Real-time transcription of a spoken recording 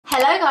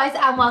guys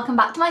and welcome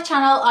back to my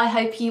channel. I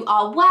hope you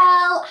are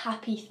well.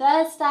 Happy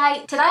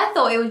Thursday. Today I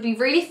thought it would be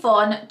really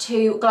fun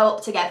to glow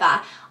up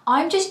together.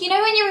 I'm just, you know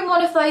when you're in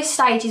one of those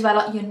stages where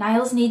like your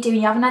nails need doing,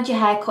 you haven't had your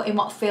hair cut in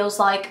what feels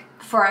like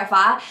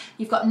forever,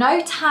 you've got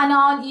no tan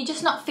on, you're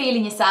just not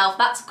feeling yourself.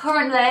 That's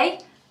currently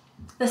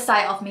the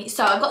state of me.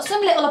 So I've got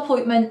some little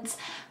appointments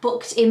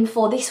booked in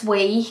for this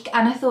week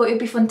and I thought it would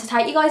be fun to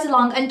take you guys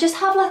along and just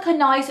have like a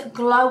nice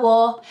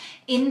glow up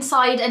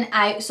inside and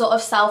out sort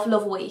of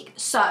self-love week.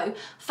 So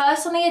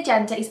first on the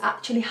agenda is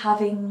actually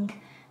having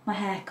my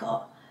hair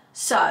cut.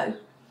 So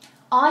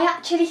I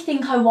actually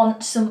think I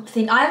want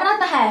something. I haven't had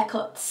my hair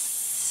cut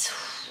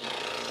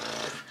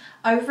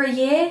over a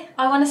year,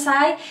 I want to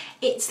say.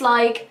 It's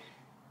like,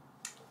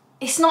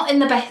 it's not in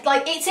the best,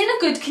 like it's in a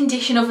good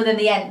condition other than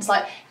the ends.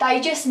 Like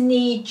they just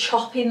need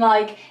chopping,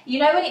 like, you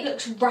know when it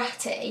looks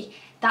ratty,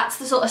 that's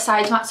the sort of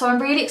stage I'm at. So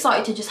I'm really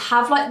excited to just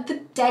have like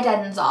the dead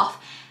ends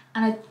off.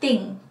 And I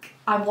think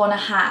I want to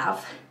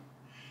have,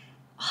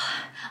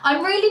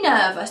 I'm really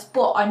nervous,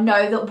 but I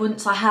know that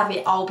once I have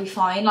it, I'll be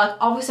fine. Like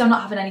obviously I'm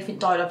not having anything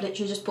dyed, I've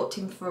literally just booked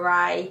in for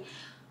a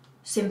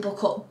simple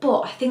cut,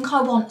 but I think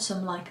I want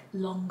some like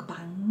long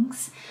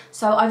bangs.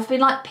 So I've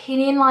been like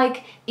pinning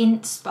like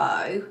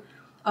inspo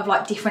of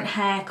like different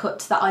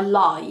haircuts that I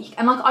like,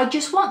 and like I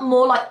just want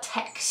more like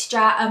texture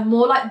and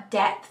more like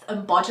depth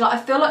and body. Like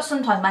I feel like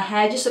sometimes my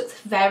hair just looks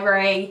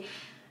very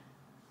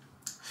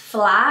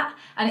flat,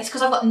 and it's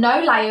because I've got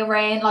no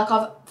layering. Like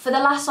I've, for the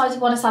last, I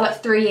want to say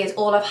like 3 years,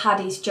 all I've had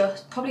is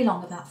just, probably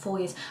longer than that, 4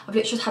 years, I've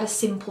literally just had a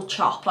simple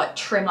chop, like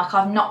trim. Like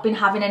I've not been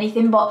having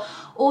anything, but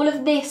all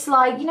of this,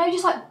 like, you know,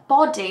 just like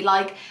body,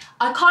 like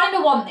I kind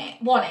of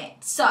want it.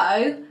 So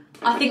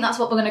I think that's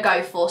what we're gonna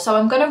go for. So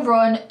I'm gonna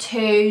run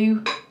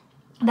to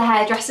the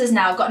hairdressers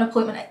now. I've got an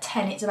appointment at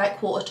 10, it's about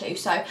 1:45,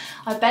 so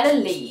I better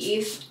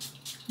leave.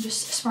 I'm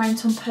just spraying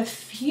some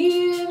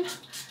perfume.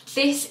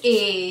 This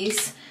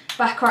is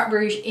Baccarat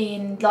Rouge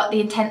in like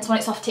the intense one,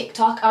 it's off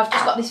TikTok. I've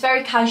just got this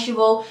very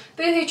casual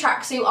boohoo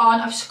tracksuit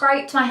on. I've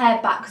scraped my hair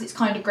back because it's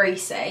kind of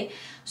greasy,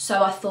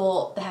 so I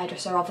thought the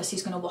hairdresser obviously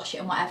is going to wash it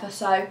and whatever.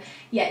 So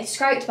yeah, it's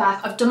scraped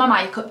back. I've done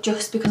my makeup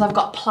just because I've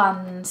got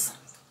plans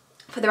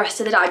for the rest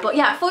of the day. But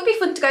yeah, I thought it'd be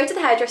fun to go to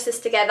the hairdressers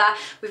together.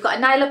 We've got a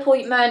nail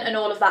appointment and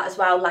all of that as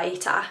well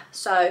later.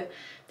 So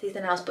these are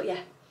the nails, but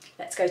yeah,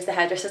 let's go to the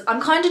hairdressers. I'm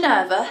kind of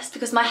nervous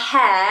because my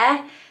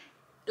hair,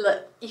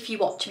 look, if you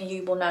watch me,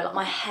 you will know, like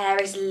my hair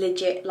is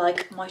legit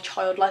like my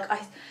child. Like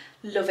I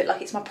love it,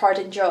 like it's my pride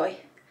and joy.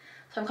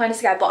 So I'm kind of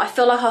scared, but I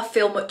feel like I'll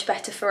feel much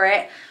better for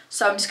it.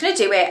 So I'm just gonna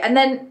do it, and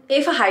then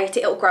if I hate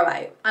it, it'll grow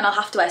out and I'll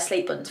have to wear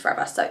sleep buns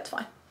forever, so it's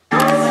fine.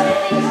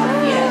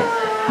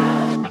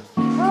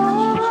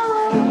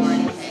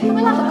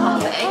 We'll have a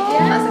coffee.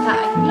 Yeah, that's okay.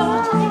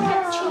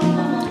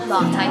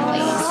 Latte,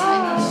 please.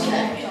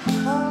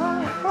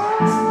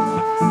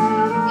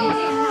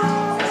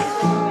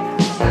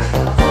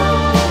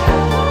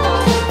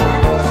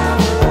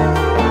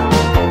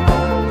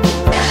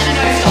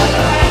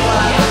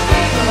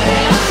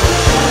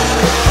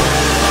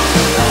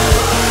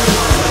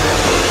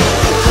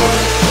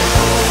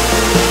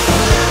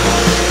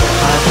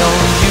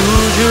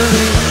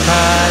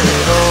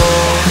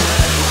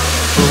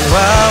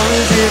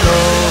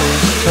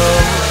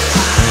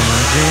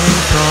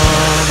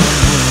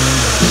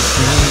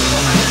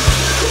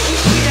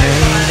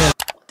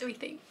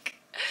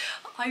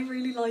 I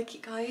really like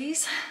it,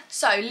 guys.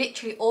 So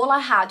literally all I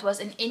had was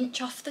an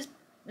inch off the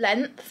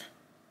length.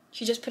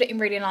 She just put it in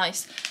really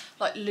nice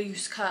like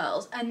loose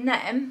curls, and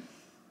then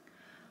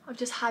I've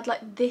just had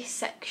like this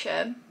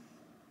section.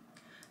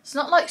 It's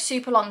not like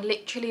super long,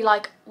 literally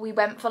like we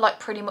went for like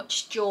pretty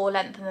much jaw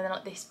length, and then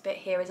like this bit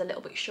here is a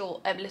little bit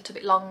short, a little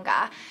bit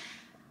longer,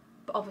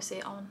 but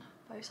obviously on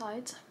both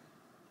sides.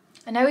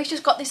 I know we've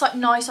just got this like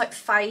nice like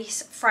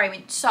face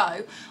framing.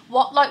 So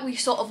what like we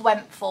sort of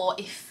went for,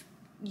 if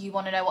you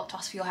want to know what to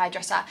ask for your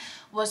hairdresser,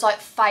 was like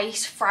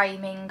face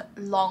framing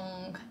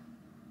long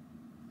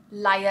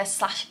layer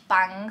slash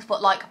bangs,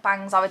 but like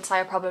bangs I would say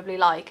are probably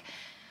like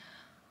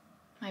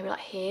maybe like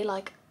here,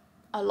 like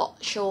a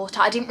lot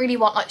shorter. I didn't really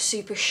want like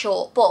super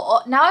short,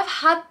 but now I've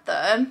had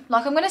them,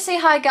 like I'm gonna see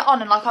how I get on,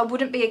 and like I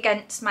wouldn't be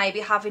against maybe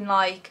having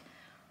like,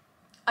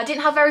 I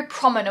didn't have very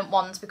prominent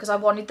ones because I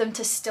wanted them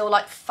to still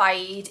like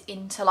fade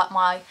into like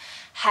my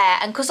hair,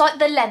 and because like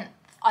the length,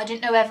 I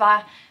didn't know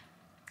whether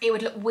it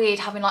would look weird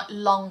having like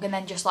long and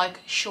then just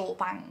like short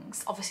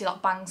bangs. Obviously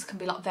like bangs can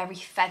be like very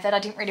feathered. I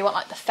didn't really want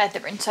like the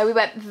feathering, so we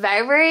went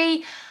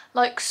very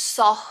like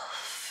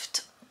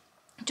soft,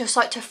 just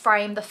like to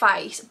frame the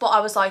face. But I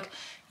was like,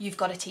 you've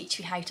got to teach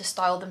me how to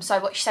style them.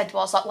 So what she said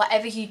was like,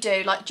 whatever you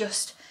do, like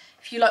just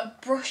if you like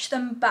brush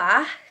them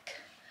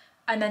back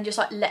and then just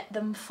like let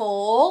them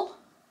fall,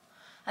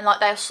 and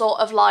like they'll sort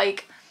of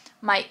like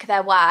make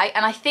their way.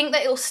 And I think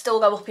that it'll still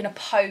go up in a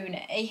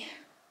pony,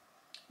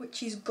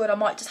 which is good. I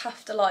might just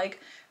have to like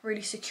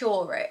really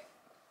secure it,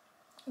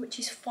 which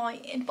is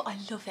fine, but I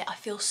love it. I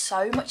feel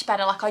so much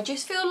better. Like I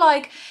just feel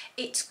like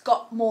it's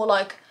got more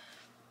like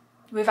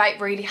without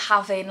really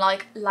having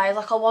like layers.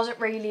 Like I wasn't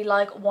really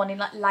like wanting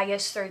like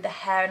layers through the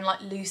hair and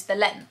like lose the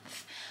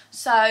length.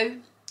 So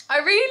I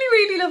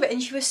really love it,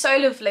 and she was so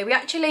lovely.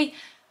 I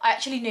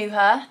actually knew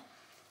her,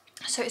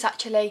 so it's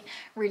actually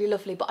really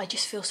lovely, but I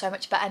just feel so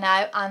much better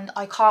now, and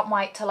I can't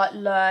wait to like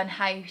learn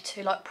how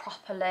to like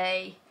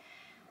properly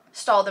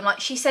style them. Like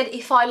she said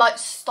if I like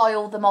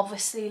style them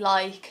obviously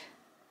like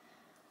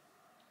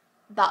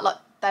that, like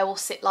they will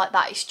sit like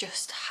that. It's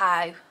just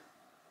how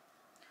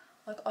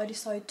like I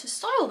decide to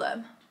style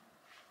them.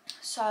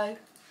 So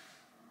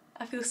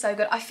I feel so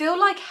good. I feel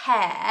like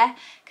hair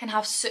can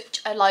have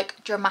such a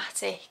like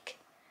dramatic,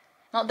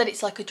 not that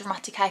it's like a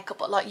dramatic haircut,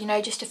 but like, you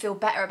know, just to feel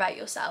better about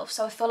yourself.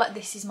 So I feel like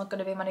this is going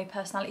to be my new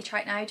personality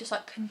trait now, just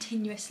like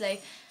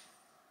continuously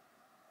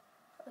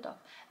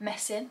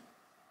messing.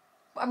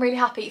 But I'm really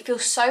happy. It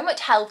feels so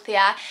much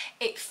healthier.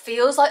 It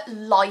feels like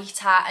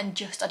lighter and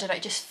just, I don't know,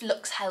 it just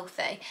looks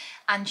healthy.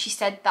 And she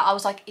said that, I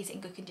was like, is it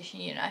in good condition,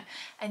 you know?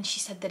 And she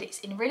said that it's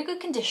in really good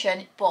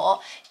condition,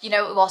 but you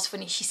know, it was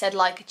funny. She said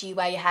like, do you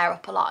wear your hair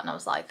up a lot? And I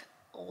was like,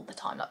 all the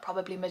time, like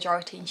probably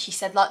majority. And she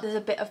said like there's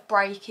a bit of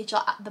breakage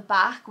like at the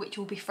back, which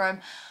will be from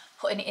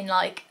putting it in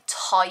like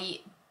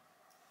tight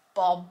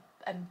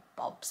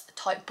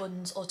tight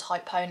buns or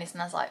tight ponies.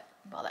 And I was like,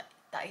 well,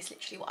 that is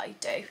literally what I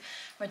do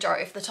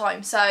majority of the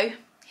time. So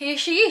here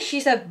she is.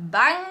 She's a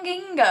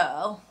banging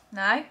girl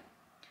now.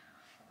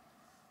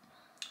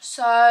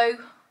 So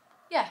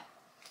yeah,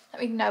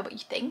 let me know what you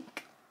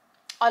think.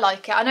 I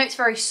like it. I know it's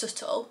very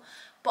subtle,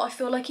 but I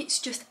feel like it's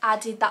just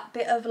added that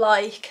bit of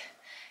like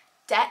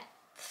depth.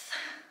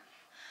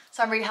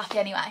 So I'm really happy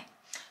anyway.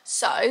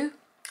 So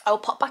I will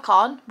pop back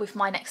on with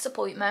my next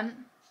appointment,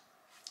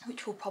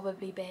 which will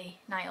probably be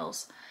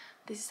nails.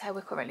 This is how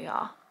we currently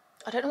are.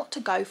 I don't know what to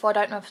go for. I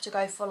don't know if to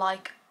go for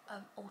like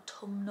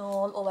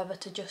autumnal or whether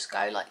to just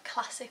go like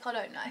classic. I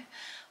don't know.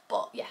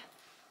 But yeah,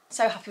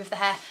 so happy with the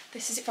hair.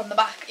 This is it from the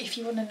back, if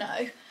you want to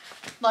know.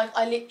 Like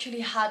I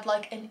literally had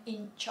like an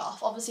inch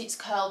off. Obviously it's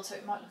curled, so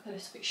it might look a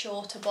little bit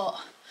shorter, but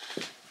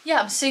yeah,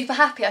 I'm super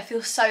happy. I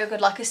feel so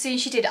good. Like as soon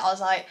as she did it, I was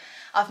like,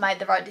 I've made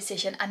the right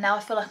decision. And now I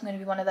feel like I'm going to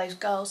be one of those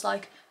girls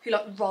like who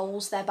like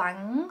rolls their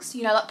bangs,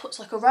 you know, like puts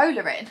like a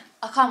roller in.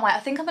 I can't wait. I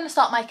think I'm going to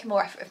start making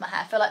more effort with my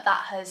hair. I feel like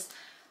that has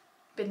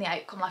been the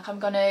outcome. Like I'm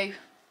going to,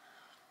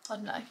 I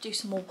don't know, do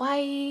some more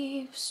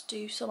waves,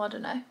 do some, I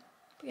don't know.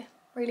 But yeah,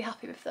 really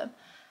happy with them.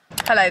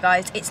 Hello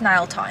guys, it's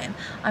nail time.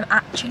 I'm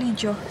actually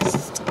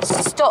just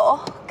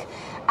stuck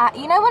at,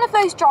 you know, one of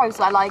those drives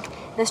where like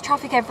there's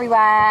traffic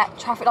everywhere,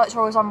 traffic lights are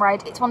always on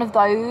red. It's one of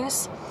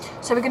those.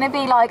 So we're going to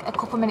be like a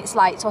couple minutes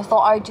late, so I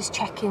thought I would just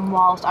check in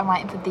whilst I'm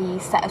waiting for the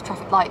set of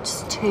traffic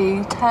lights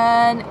to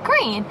turn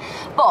green.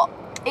 But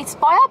it's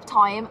biab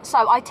time,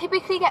 so I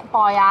typically get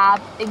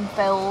biab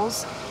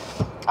infills,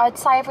 I'd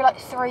say every like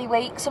 3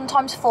 weeks,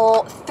 sometimes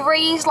 4. 3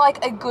 is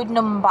like a good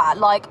number.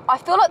 Like I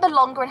feel like the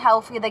longer and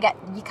healthier they get,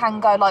 you can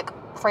go like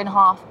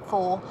 3.5,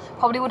 4.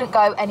 Probably wouldn't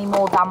go any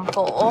more than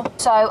 4.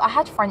 So I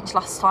had French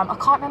last time. I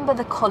can't remember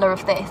the colour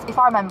of this. If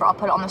I remember, I'll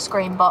put it on the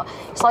screen, but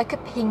it's like a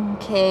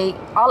pinky.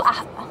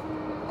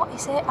 What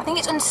is it? I think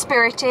it's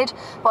Unspirited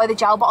by the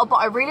gel bottle, but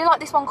I really like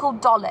this one called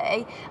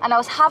Dolly, and I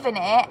was having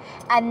it,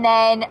 and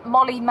then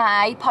Molly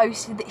May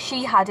posted that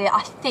she had it.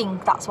 I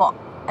think that's what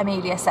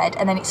Amelia said,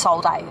 and then it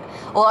sold out,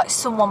 or like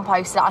someone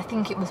posted it, I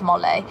think it was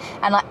Molly,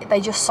 and like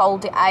they just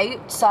sold it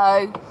out.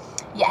 So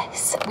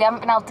yes, we haven't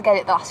been able to get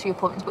it the last few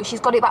appointments, but she's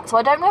got it back. So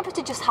I don't know if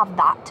to just have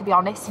that, to be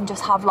honest, and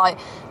just have like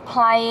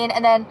plain.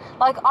 And then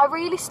like I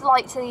really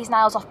liked these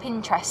nails off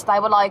Pinterest. They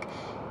were like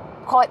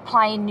quite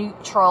plain,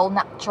 neutral,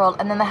 natural,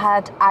 and then they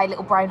had a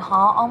little brown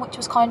heart on, which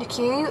was kind of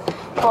cute.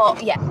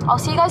 But yeah, I'll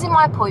see you guys in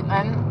my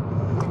appointment,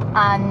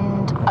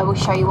 and I will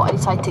show you what I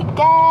decided to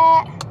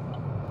get,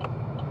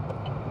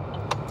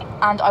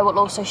 and I will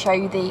also show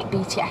you the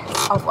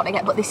BTS of what I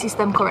get. But this is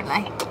them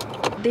currently.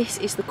 This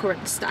is the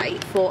current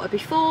state for a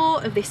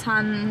before of this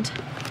hand,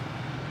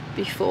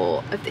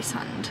 before of this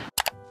hand.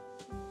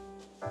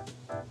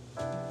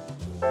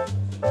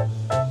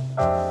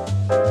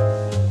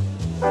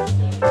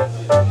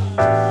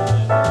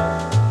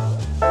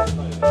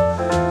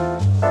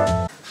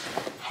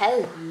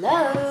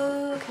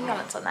 Hello, can you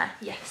balance on there?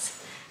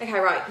 Yes. Okay,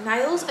 right,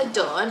 nails are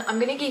done. I'm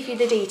gonna give you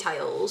the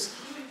details.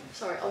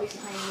 Sorry, I was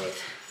playing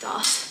with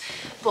dust,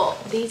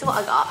 but these are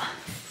what I got.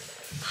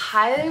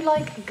 How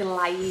like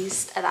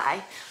glazed are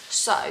they?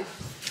 So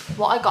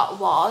what I got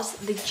was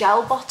the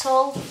gel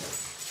bottle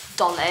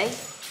Dolly,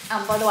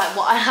 and by the way,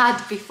 what I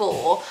had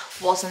before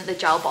wasn't the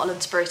gel bottle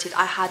Unspirited.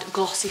 I had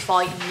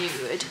Glossify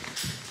Nude,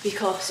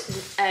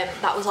 because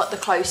that was like the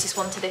closest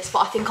one to this. But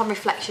I think on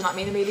reflection, like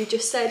me and Amelia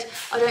just said,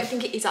 I don't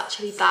think it is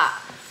actually that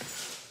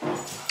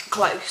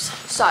close.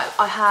 So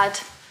I had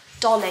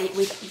Dolly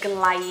with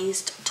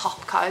glazed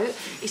top coat.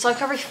 It's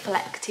like a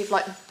reflective,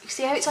 like,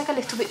 see how it's like a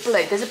little bit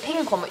blue? There's a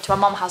pink one which my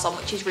mum has on,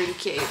 which is really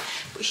cute,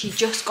 but she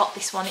just got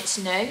this one, it's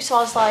new. So I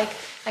was like,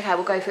 okay,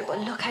 we'll go for it. But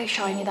look how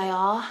shiny they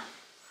are.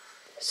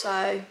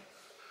 So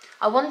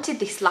I wanted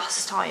this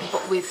last time,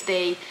 but with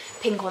the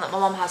pink one that my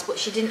mum has, but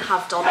she didn't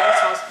have Dolly, so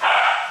I was...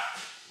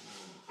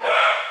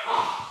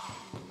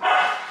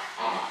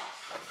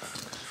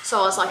 So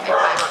I was like, okay,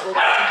 right, we'll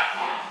go.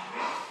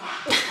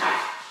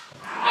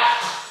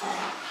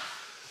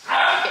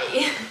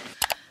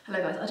 Hello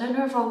guys, I don't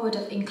know if I would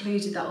have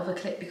included that other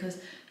clip because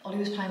Ollie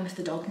was playing with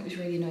the dog and it was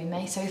really annoying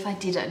me. So if I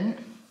didn't,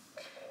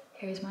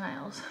 here's my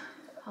nails.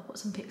 I'll put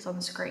some pics on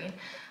the screen,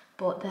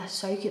 but they're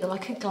so cute. They're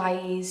like a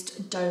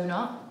glazed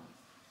donut.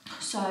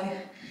 So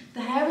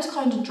the hair is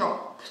kind of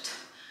dropped,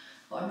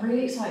 but I'm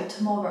really excited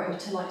tomorrow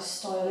to like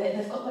style it.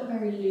 They've got like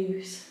very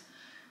loose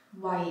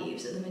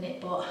waves at the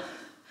minute, but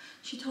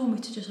she told me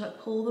to just like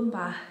pull them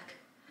back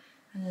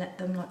and let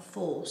them like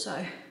fall. So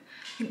I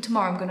think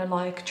tomorrow I'm gonna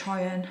like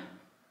try and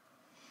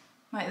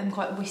make them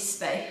quite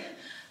wispy,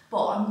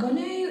 but I'm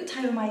gonna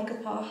take my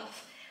makeup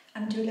off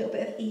and do a little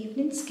bit of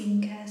evening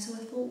skincare. So I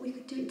thought we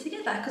could do it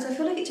together because I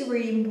feel like it's a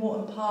really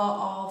important part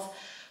of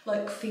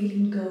like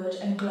feeling good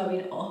and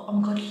glowing up. Oh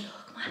my god,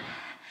 look, my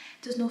hair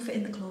does not fit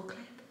in the claw clip.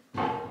 Oh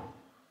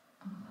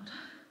my god.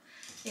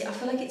 Yeah, I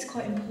feel like it's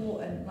quite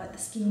important, like the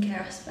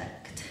skincare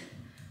aspect.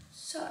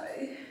 So,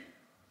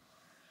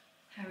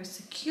 hair is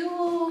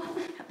secure.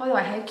 By the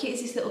way, how cute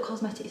is this little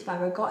cosmetics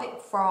bag? I got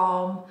it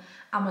from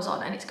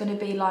Amazon and it's going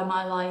to be like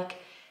my like,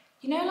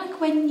 you know,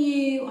 like when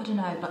you, I don't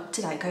know, like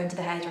today going to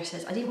the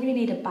hairdressers, I didn't really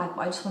need a bag,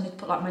 but I just wanted to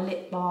put like my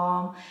lip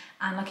balm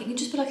and like it could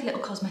just be like a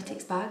little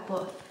cosmetics bag,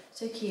 but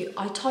so cute.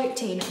 I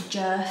typed in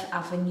Jerth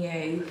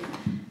Avenue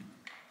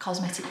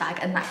cosmetic bag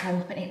and that came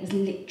up and it was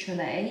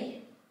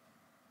literally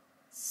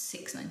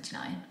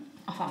 £6.99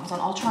 off Amazon.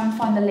 I'll try and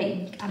find the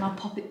link and I'll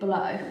pop it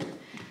below. But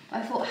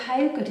I thought,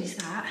 how good is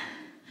that?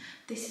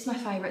 This is my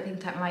favourite thing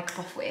to take my makeup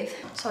off with.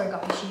 Sorry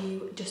guys,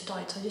 you just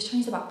died, so I just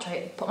changed the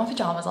battery, put my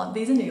pyjamas on.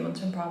 These are new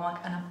ones from Primark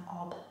and I'm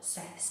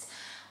obsessed.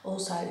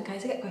 Also, in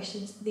case I get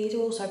questions, these are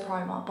also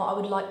Primark, but I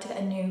would like to get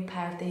a new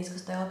pair of these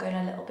because they are going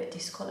a little bit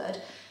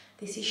discoloured.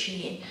 This is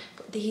Shein,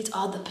 but these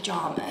are the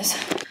pyjamas.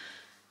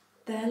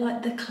 They're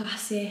like the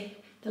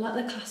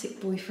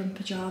classic boyfriend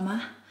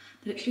pyjama.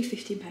 They're literally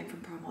 £15 from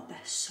Primark. They're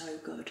so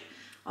good.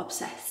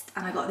 Obsessed.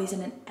 And I got these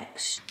in an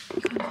extra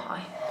kind of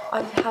high.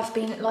 I have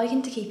been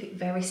liking to keep it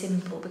very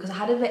simple because I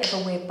had a bit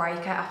of a weird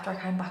breakout after I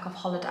came back off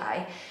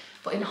holiday.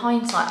 But in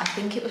hindsight, I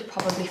think it was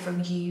probably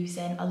from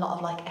using a lot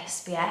of like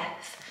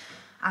SPF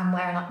and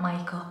wearing like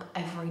makeup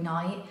every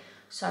night.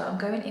 So I'm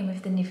going in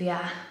with the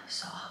Nivea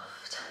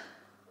Soft.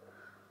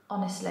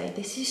 Honestly,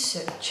 this is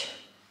such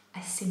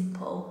a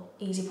simple,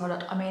 easy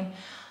product. I mean,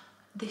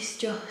 this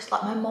just,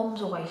 like my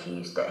mom's always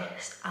used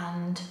this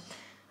and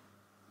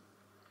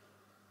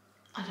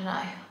I don't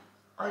know,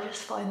 I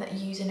just find that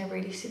using a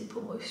really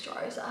simple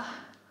moisturiser,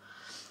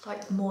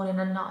 like morning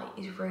and night,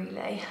 is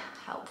really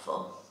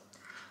helpful.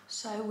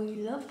 So we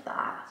love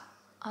that.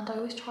 And I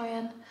always try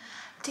and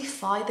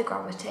defy the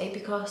gravity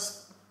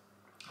because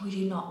we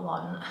do not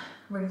want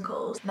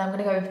wrinkles. Then I'm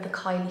gonna go with the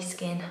Kylie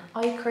Skin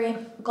eye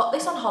cream. Got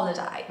this on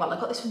holiday, well I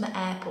got this from the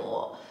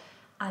airport.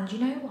 And you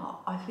know what,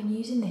 I've been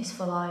using this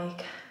for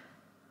like,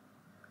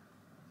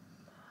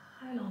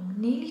 how long?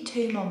 Nearly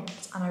 2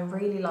 months and I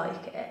really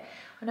like it.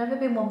 I've never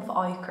been one for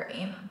eye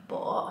cream,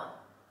 but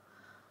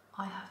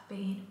I have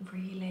been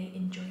really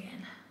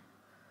enjoying.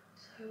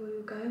 So we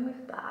were going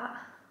with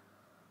that.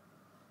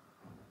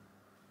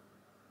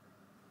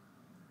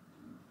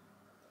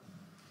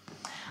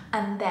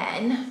 And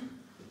then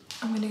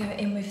I'm gonna go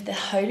in with the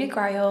Holy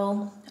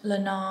Grail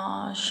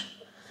Laneige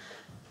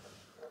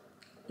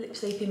Lip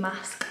Sleeping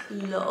Mask.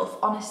 Love.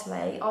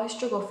 Honestly, I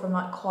struggle from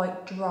like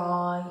quite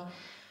dry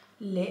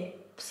lips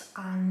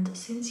and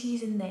since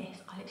using this,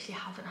 I literally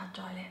haven't had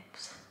dry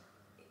lips.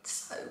 It's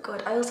so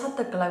good. I also had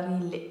the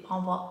glowy lip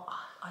balm, but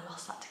I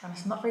lost that to be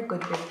honest. I'm not very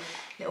good with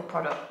little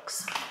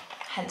products,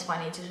 hence why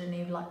I needed a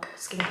new like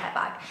skincare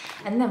bag.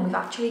 And then we've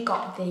actually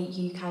got the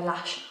UK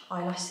Lash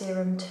Eyelash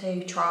Serum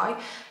to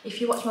try. If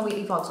you watch my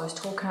weekly vlogs, I was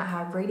talking about how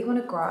I really want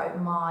to grow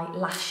my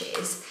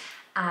lashes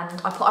and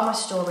I put on my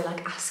story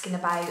like asking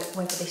about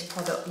whether this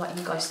product, like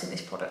you guys think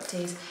this product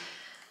is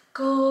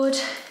good,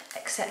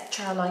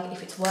 etc, like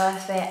if it's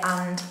worth it,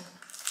 and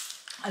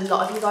a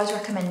lot of you guys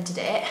recommended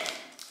it.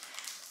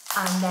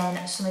 And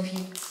then some of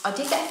you, I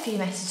did get a few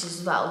messages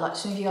as well, like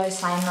some of you guys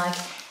saying like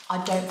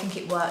I don't think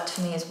it worked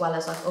for me as well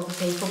as like other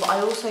people, but I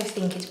also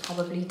think it's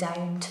probably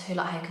down to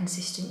like how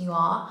consistent you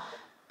are.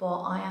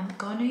 But I am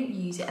gonna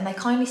use it and they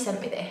kindly sent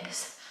me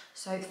this,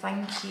 so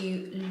thank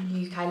you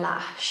UK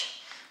Lash.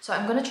 So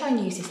I'm gonna try and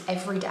use this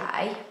every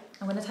day.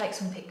 I'm gonna take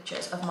some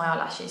pictures of my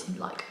eyelashes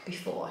like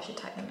before, I should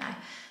take them now,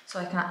 so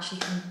I can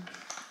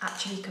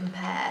actually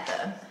compare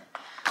them.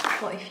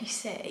 But if you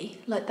see,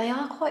 like they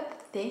are quite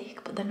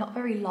thick, but they're not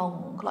very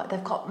long. Like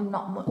they've got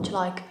not much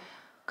like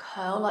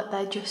curl, like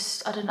they're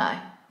just, I don't know,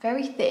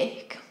 very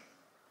thick.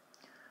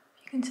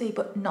 You can see,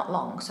 but not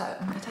long. So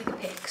I'm gonna take a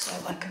pic so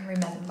I can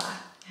remember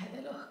how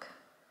they look.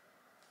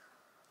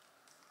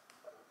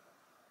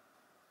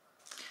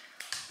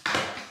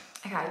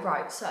 Okay,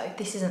 right, so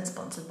this isn't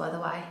sponsored by the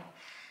way,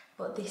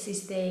 but this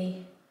is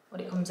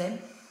what it comes in.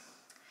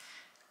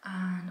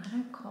 And I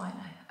don't quite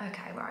know.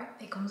 Okay, right,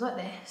 it comes like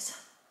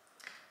this.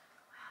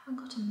 I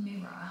haven't got a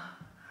mirror.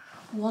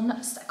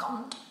 1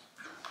 second.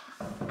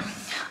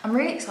 I'm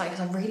really excited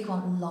because I really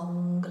want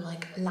long,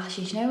 like,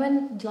 lashes. You know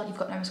when like you've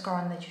got no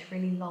mascara and they're just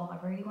really long? I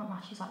really want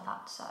lashes like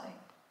that, so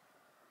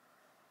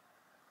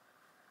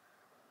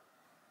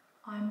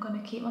I'm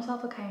gonna keep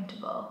myself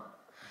accountable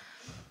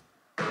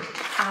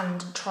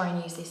and try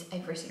and use this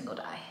every single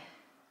day.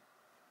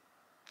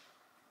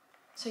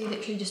 So you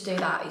literally just do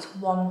that. It's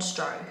one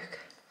stroke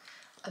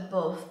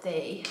above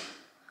the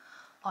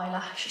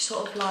eyelash,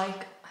 sort of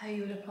like how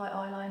you would apply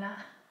eyeliner.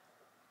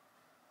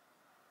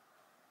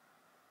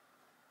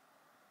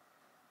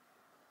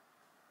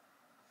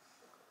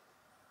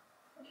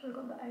 Make sure I've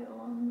got the outer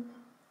ones.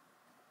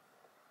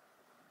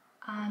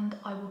 And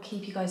I will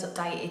keep you guys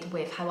updated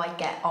with how I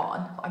get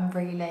on. I'm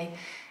really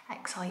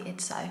excited,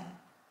 so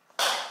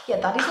yeah,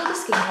 that is all the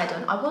skincare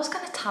done. I was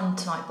gonna tan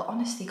tonight, but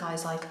honestly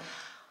guys, like,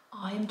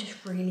 I am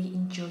just really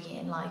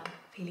enjoying like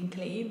feeling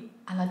clean,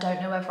 and I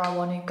don't know whether I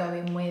want to go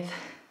in with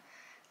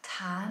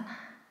tan.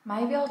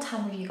 Maybe I'll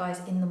tan with you guys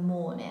in the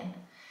morning,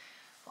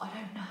 but I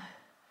don't know.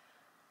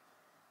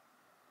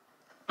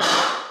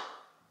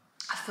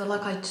 I feel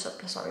like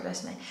sorry,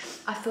 bless me.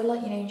 I feel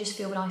like, you know, you just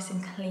feel nice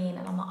and clean,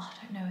 and I'm like,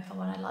 I don't know if I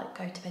want to like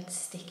go to bed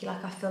sticky.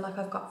 Like, I feel like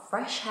I've got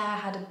fresh hair,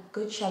 had a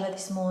good shower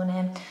this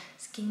morning,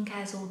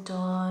 skincare's all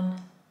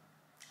done,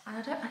 and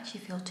I don't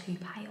actually feel too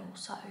pale.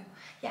 So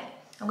yeah,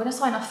 I'm gonna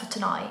sign off for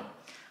tonight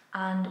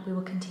and we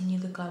will continue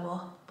the glow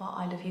up. But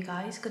I love you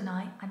guys, good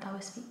night, and I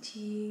will speak to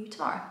you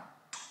tomorrow.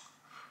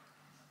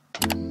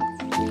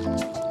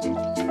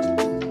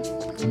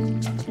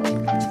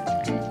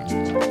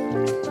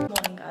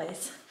 Morning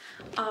guys.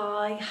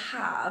 I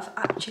have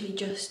actually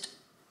just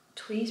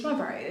tweezed my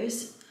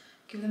brows,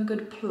 give them a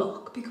good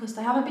pluck because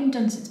they haven't been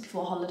done since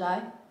before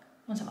holiday.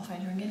 One sec, my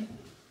phone's ringing.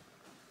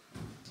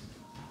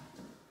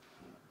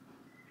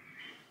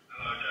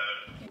 Hello,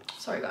 Dad.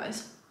 Sorry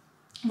guys.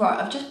 Right,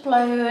 I've just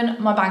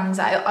blown my bangs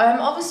out. I'm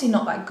obviously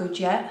not that good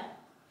yet,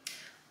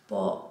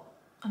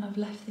 and I've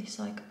left this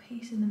like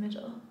piece in the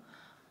middle,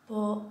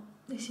 but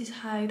this is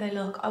how they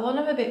look. I want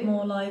them a bit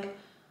more like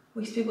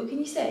wispy, but can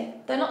you see?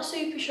 They're not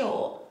super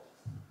short.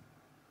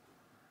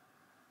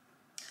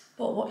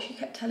 But what she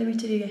kept telling me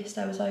to do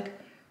yesterday was like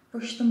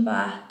brush them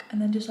back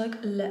and then just like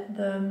let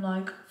them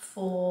like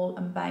fall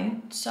and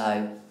bounce.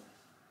 So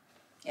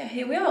yeah,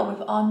 here we are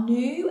with our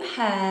new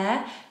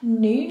hair,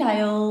 new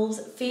nails,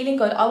 feeling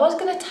good. I was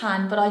gonna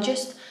tan, but I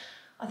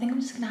think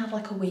I'm just gonna have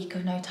like a week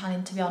of no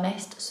tanning, to be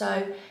honest.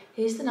 So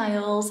here's the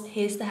nails,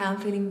 here's the hair.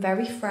 I'm feeling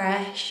very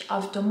fresh.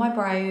 I've done my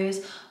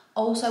brows.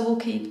 Also, we'll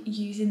keep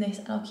using this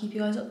and I'll keep you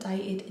guys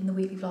updated in the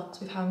weekly vlogs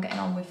with how I'm getting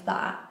on with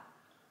that.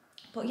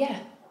 But yeah,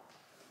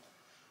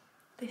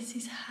 this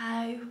is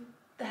how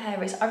the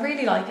hair is. I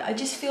really like it. I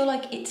just feel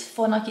like it's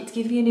fun, like it's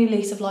giving me a new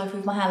lease of life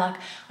with my hair. Like,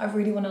 I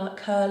really want to like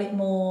curl it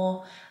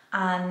more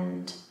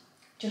and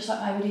just like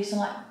maybe do some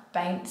like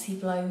bouncy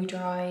blow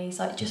dries,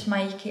 like just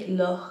make it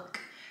look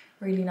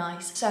really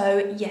nice.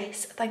 So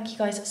yes, thank you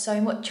guys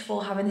so much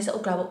for having this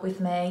little glow up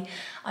with me.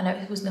 I know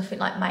it was nothing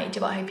like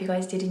major, but I hope you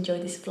guys did enjoy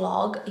this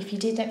vlog. If you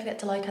did, don't forget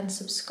to like and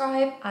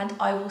subscribe, and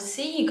I will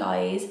see you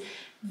guys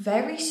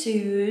very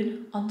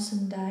soon on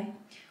Sunday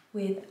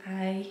with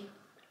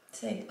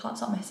see, can't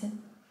stop messing.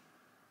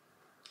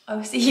 I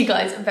will see you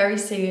guys very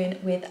soon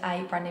with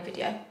a brand new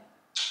video.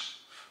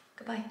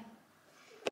 Goodbye.